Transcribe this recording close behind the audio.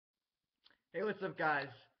Hey, what's up,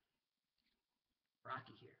 guys?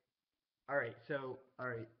 Rocky here.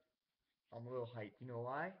 Alright, I'm a little hyped. You know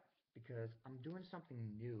why? Because I'm doing something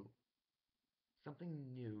new. Something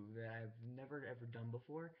new that I've never ever done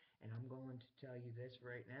before, and I'm going to tell you this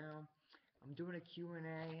right now. I'm doing a Q&A.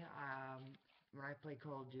 When I play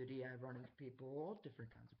Call of Duty, I run into people, all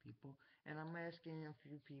different kinds of people, and I'm asking a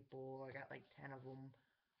few people. I got like 10 of them.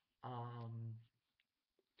 Um,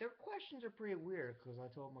 Their questions are pretty weird because I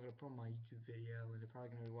told them I'm gonna put them on my YouTube video and they're probably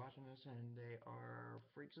gonna be watching this and they are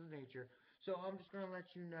freaks of nature. So I'm just gonna let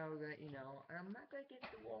you know that I'm not gonna get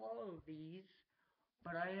through all of these,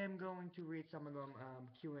 but I am going to read some of them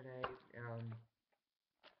Q&A.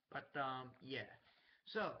 Yeah.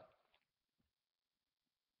 So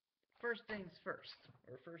first things first,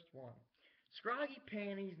 or first one. Scroggy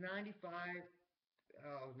Panties 95.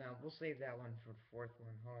 Oh no, we'll save that one for the fourth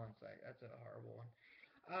one. Hold on a sec. That's a horrible one.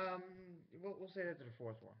 Um, we'll say that to the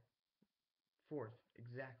fourth one. Fourth,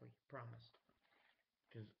 exactly. Promise.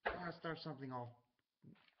 Because I want to start something off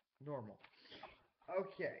normal.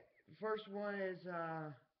 Okay. First one is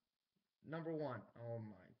number one. Oh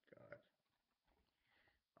my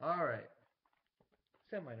god. Alright.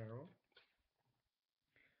 Semi normal.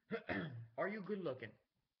 Are you good looking?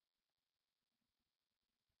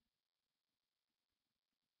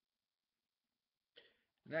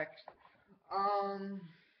 Next. Um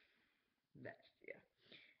next, yeah.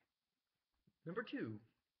 Number two.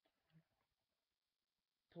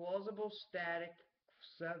 Plausible static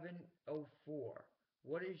 704.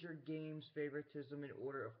 What is your game's favoritism in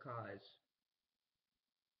order of Kai's?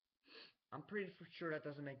 I'm pretty sure that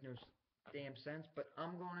doesn't make no damn sense, but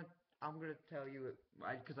I'm gonna tell you it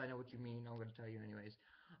because I know what you mean. I'm gonna tell you anyways.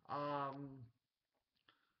 Um,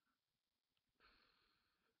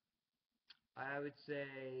 I would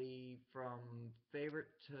say from favorite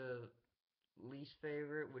to least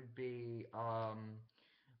favorite would be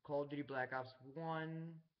Call of Duty Black Ops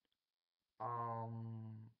 1, um,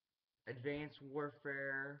 Advanced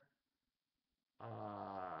Warfare,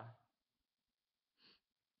 uh,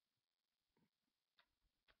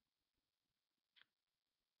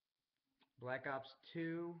 Black Ops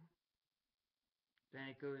 2. Then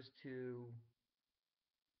it goes to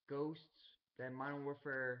Ghosts. Then Modern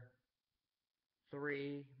Warfare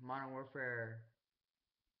 3, Modern Warfare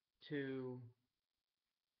 2,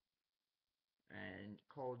 and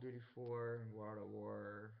Call of Duty 4, and World at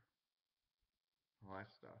War, all that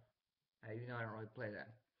stuff. Even though I don't really play that.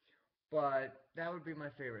 But that would be my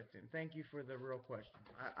favorite thing. Thank you for the real question.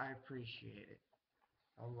 I appreciate it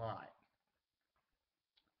a lot.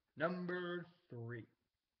 Number three.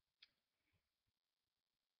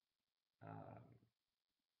 Um,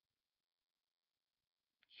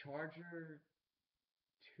 Charger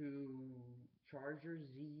 2, Charger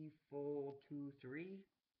Z Full 2 3.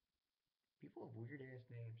 People have weird ass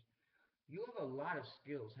names. You have a lot of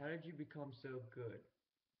skills. How did you become so good?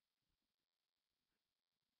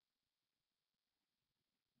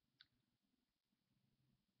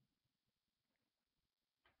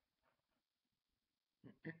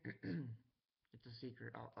 It's a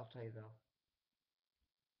secret. I'll tell you though.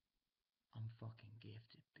 I'm fucking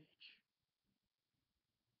gifted, bitch.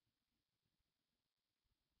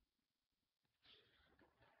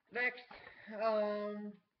 Next,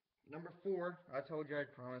 um, number four. I told you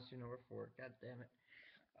I'd promise you number four. God damn it.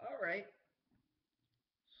 All right.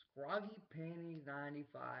 Scroggy Panties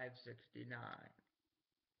 9569.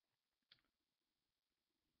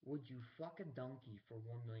 Would you fuck a donkey for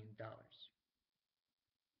 $1 million?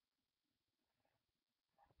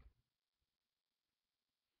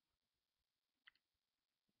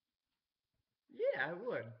 Yeah, I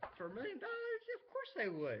would. For $1 million? Of course I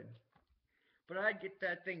would. But I'd get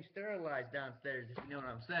that thing sterilized downstairs, if you know what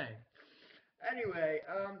I'm saying. Anyway,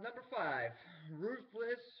 number five.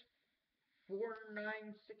 Ruthless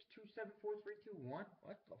 496274321.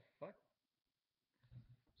 What the fuck?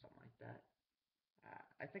 Something like that.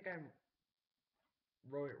 I think I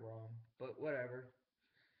wrote it wrong, but whatever.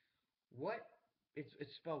 What?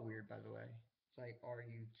 It's spelled weird, by the way. It's like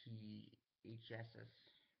RUTHSS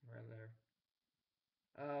rather.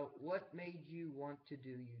 What made you want to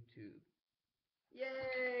do YouTube?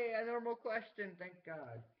 Yay! A normal question. Thank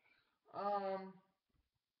God. Um,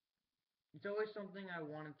 it's always something I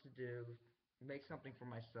wanted to do. Make something for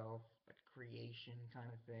myself, like creation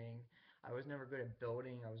kind of thing. I was never good at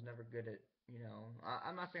building. I was never good at,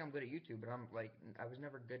 I'm not saying I'm good at YouTube, but I was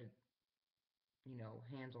never good at,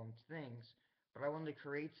 hands-on things. But I wanted to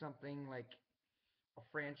create something like a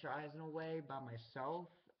franchise in a way by myself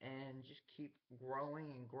and just keep growing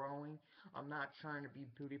and growing. I'm not trying to be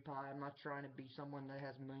PewDiePie. I'm not trying to be someone that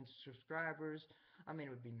has millions of subscribers. I mean, it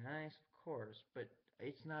would be nice, of course, but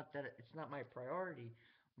it's not my priority.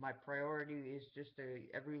 My priority is just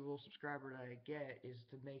every little subscriber that I get is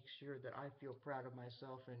to make sure that I feel proud of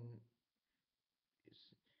myself and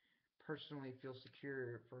personally feel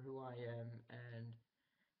secure for who I am. And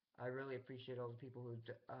I really appreciate all the people who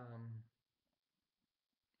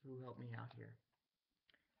helped me out here.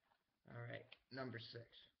 All right, number 6.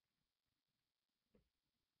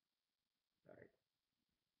 All right,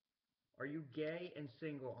 are you gay and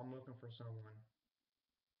single? I'm looking for someone.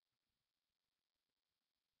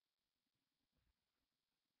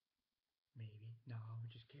 Maybe. No, I'm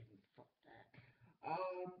just kidding. Fuck that.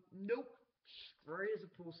 Nope. Straight as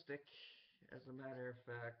a pool stick. As a matter of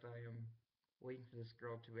fact, I am waiting for this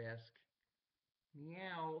girl to ask me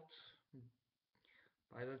out.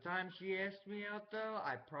 By the time she asks me out, though,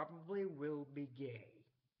 I probably will be gay.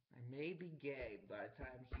 I may be gay by the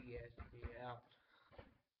time she asks me out.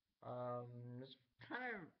 It's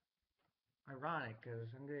kind of ironic because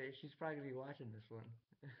she's probably gonna be watching this one.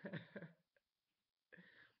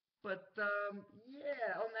 But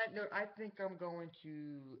yeah. On that note, I think I'm going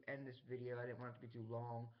to end this video. I didn't want it to be too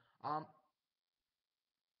long. Um,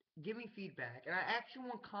 Give me feedback, and I actually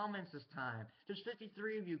want comments this time. There's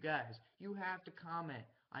 53 of you guys. You have to comment.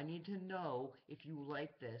 I need to know if you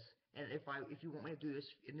like this, and if you want me to do this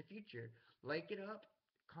in the future. Like it up,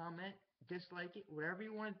 comment, dislike it, whatever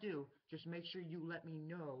you want to do. Just make sure you let me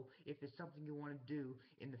know if it's something you want to do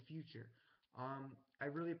in the future. I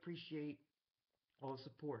really appreciate all the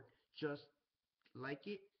support. Just like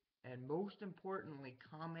it, and most importantly,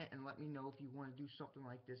 comment and let me know if you want to do something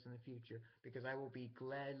like this in the future, because I will be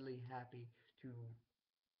gladly happy to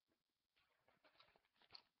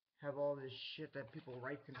have all this shit that people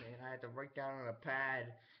write to me and I have to write down on a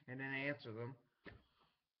pad and then answer them.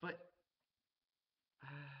 But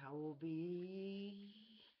I will be.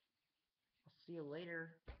 I'll see you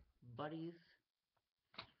later, buddies.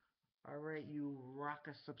 Alright, you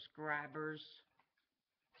RoCKy subscribers.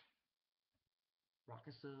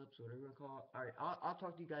 RoCKy subs, whatever you want to call it. Alright, I'll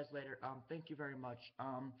talk to you guys later. Thank you very much.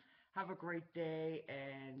 Have a great day,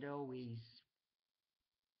 and always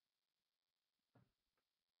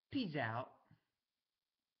peace out.